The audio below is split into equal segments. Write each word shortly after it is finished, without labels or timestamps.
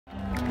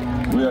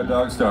we are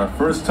Dogstar.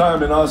 First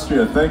time in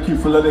Austria. Thank you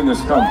for letting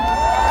us come.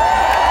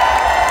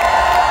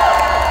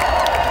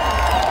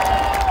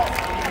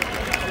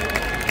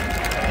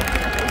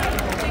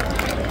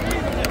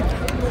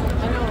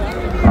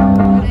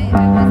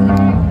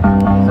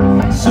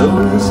 So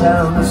is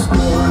how the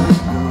story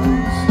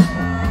goes,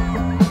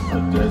 a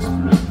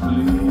desperate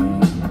plea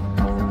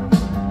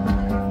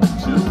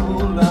to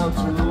hold on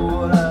to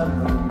what I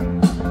know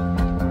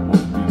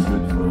would be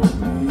good for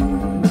me.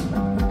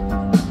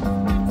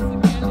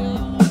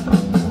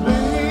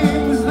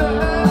 Things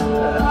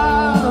that I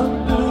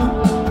do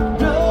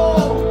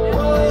don't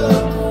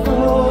work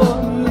for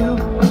you.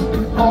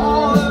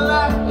 All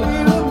that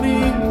you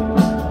need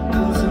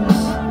is a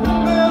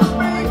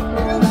memory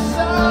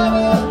inside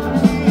of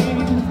me.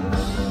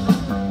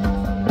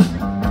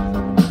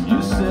 You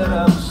said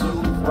I'm so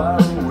far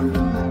away,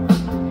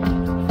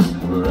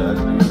 where I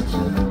need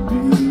to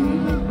be.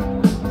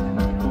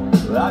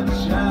 I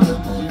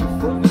challenged you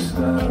from the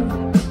start,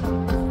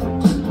 it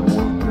didn't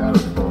work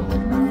out for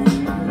me.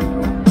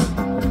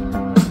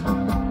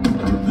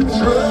 The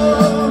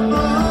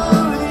trouble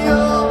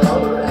you're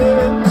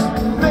in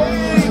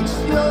makes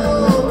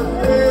your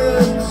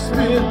head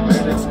spin,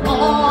 and it's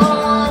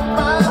on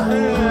my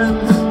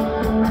hands.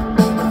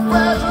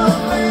 Fragile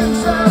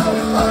things I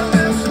don't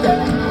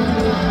understand.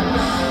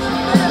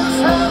 Is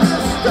how the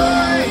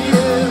story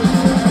is.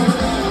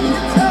 You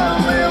tell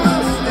me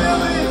we're still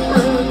be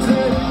friends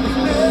and you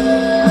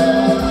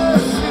never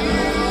see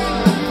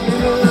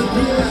it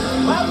again.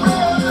 My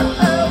brother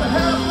ever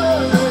had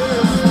this.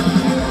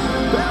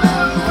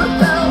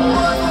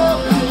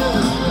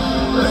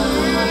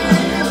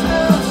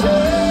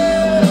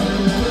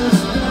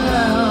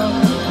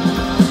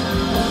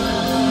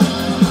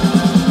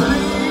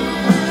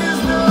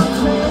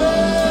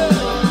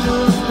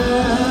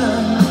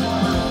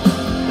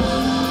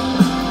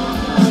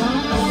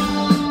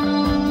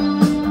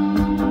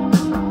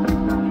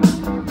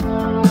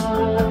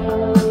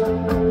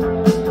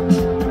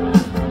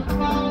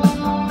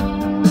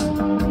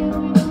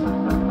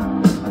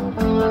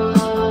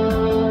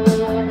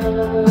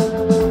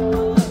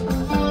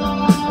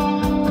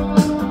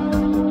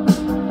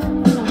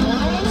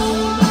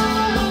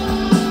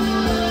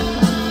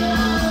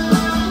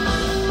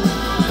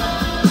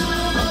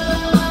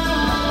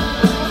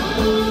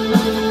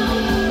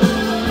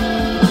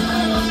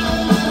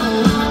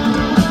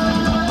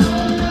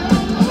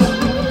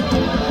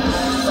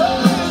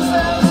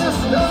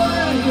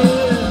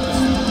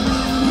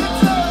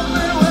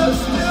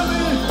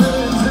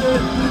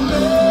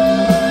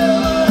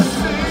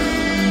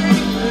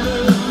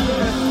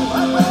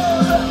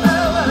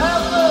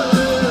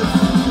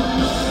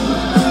 We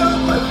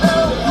live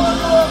without one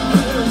more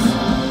kiss.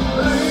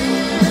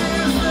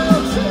 Please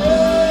don't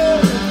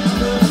take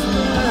this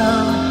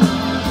down.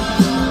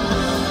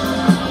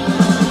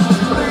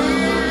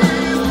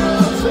 Please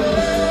don't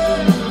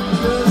take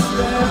this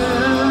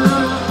down.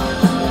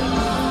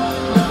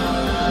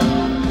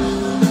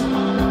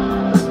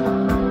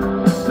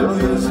 So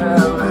here's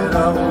how it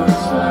all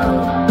works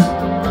out,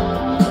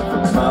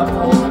 from my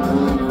point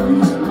of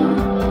view.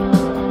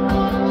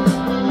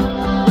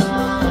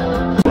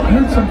 I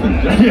heard something.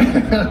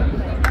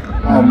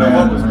 Oh man,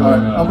 what was going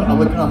on?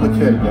 I'm a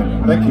kid again.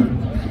 Thank you.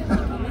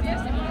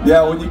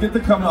 Yeah, when you get to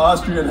come to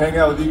Austria and hang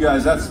out with you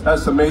guys,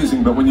 that's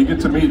amazing. But when you get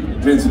to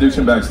meet Jane's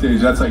Addiction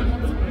backstage, that's like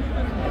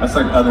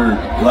other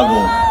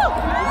level.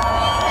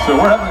 So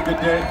we're having a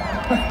good day.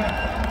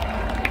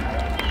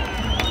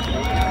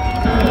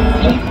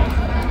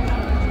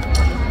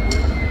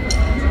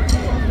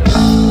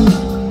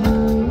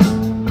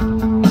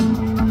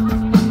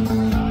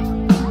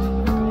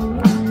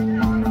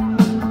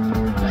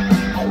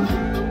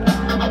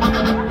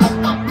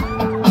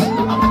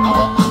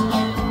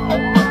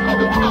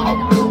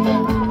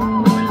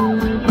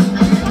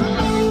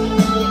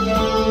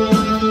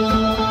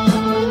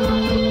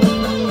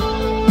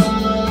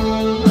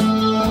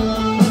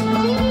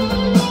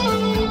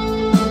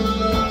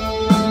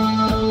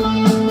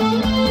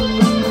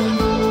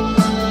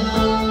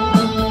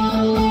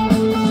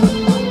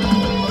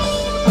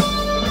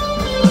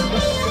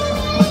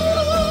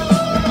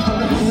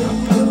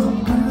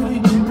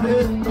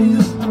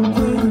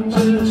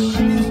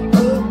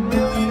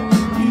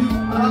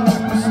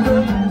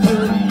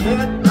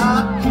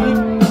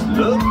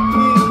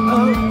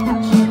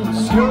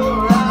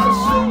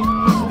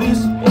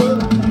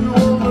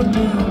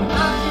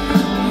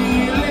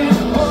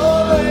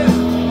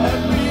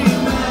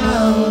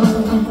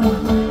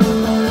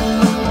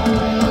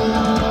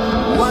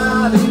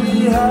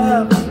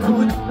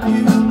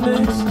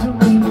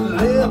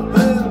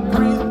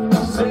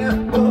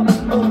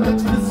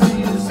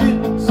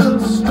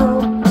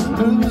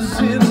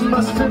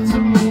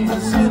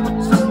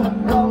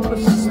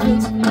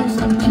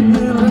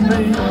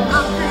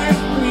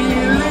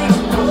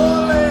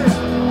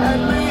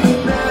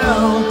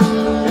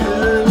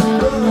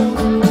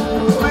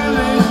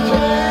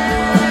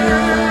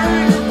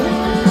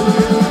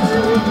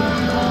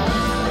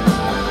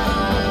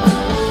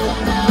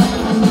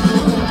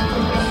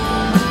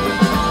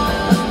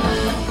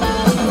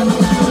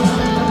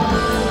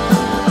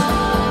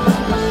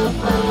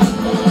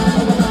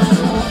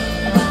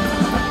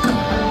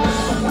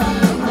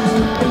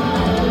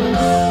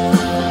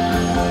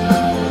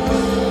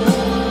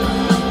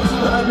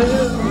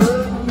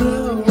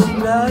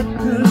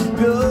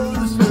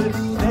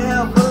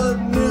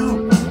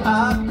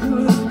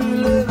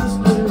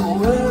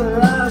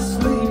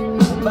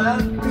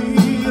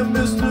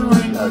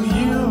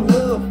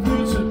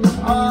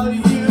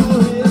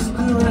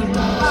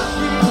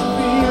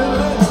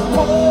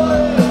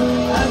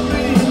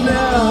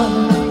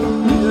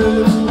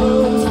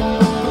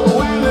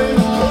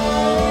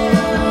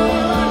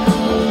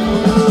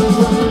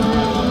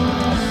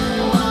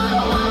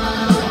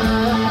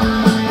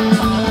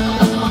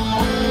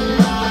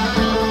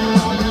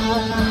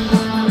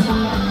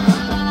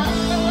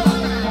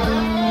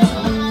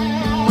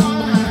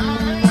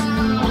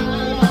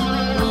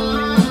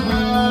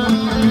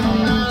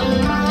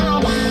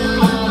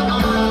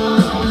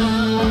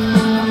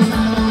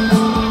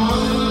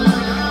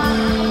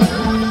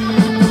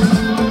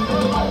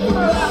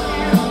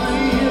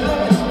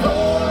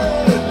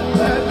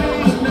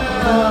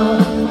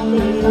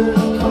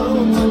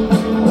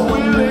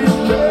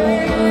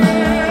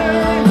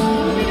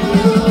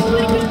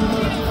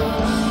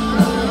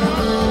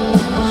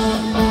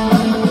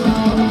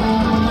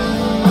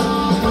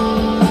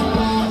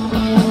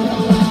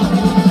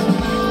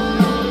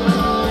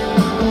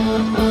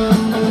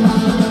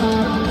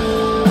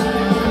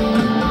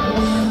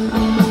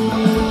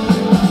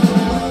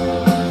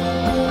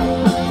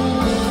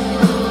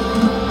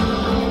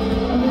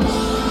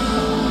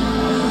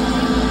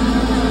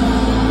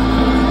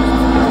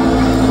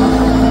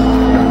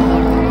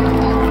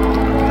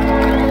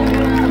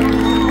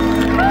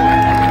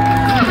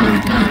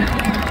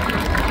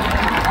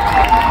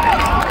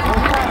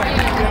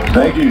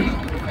 Thank you.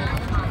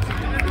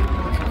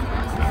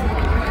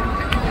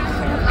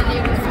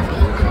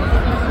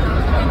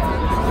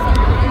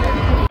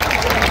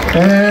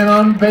 And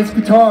on bass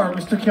guitar,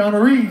 Mr. Keanu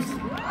Reeves.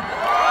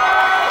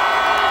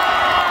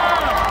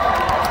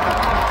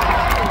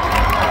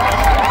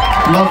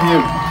 Love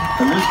you.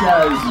 And this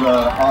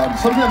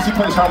guy's, sometimes he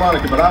plays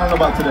harmonica, but I don't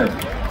know about today.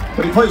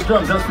 But he plays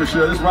drums, that's for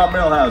sure. This is Rob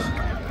Mailhouse.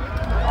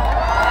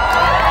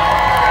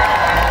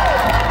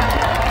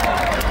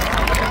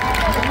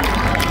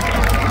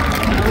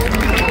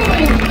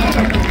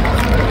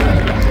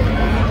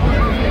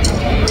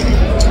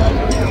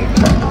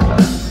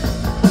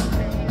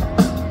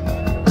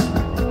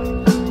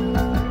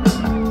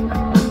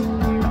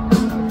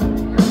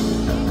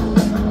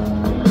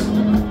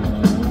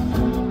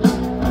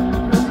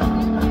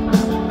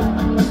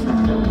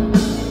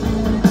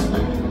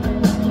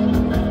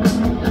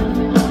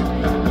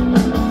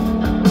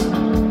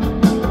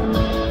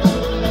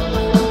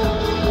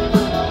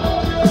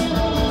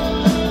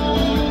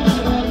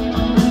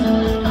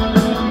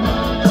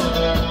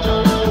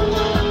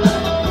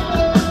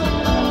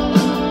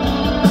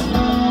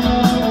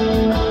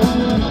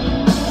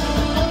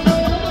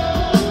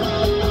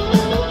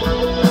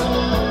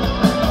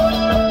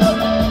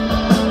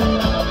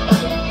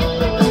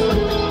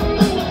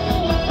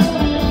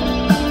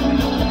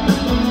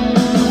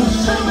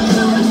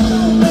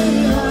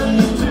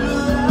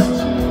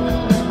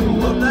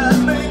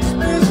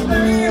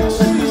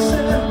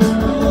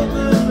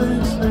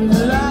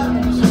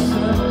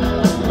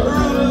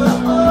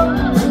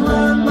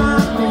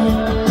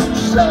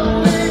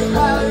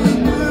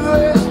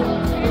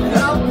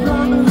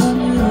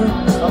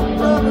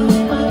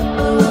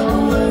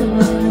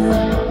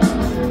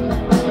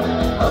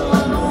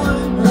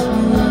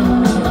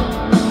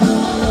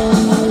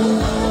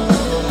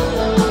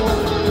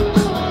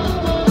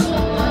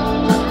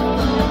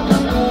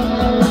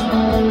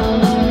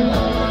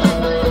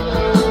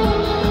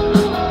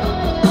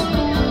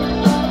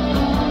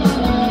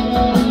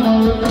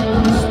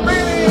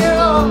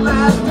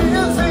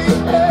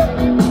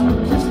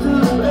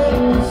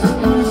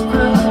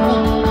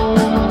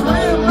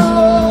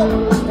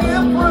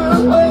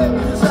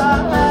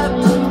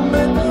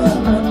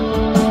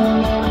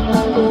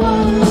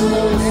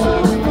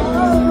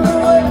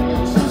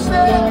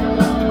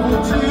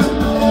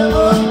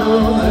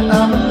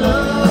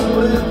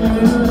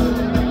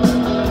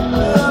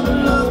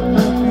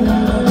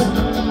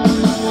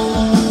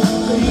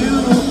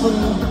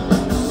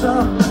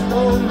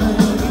 Oh,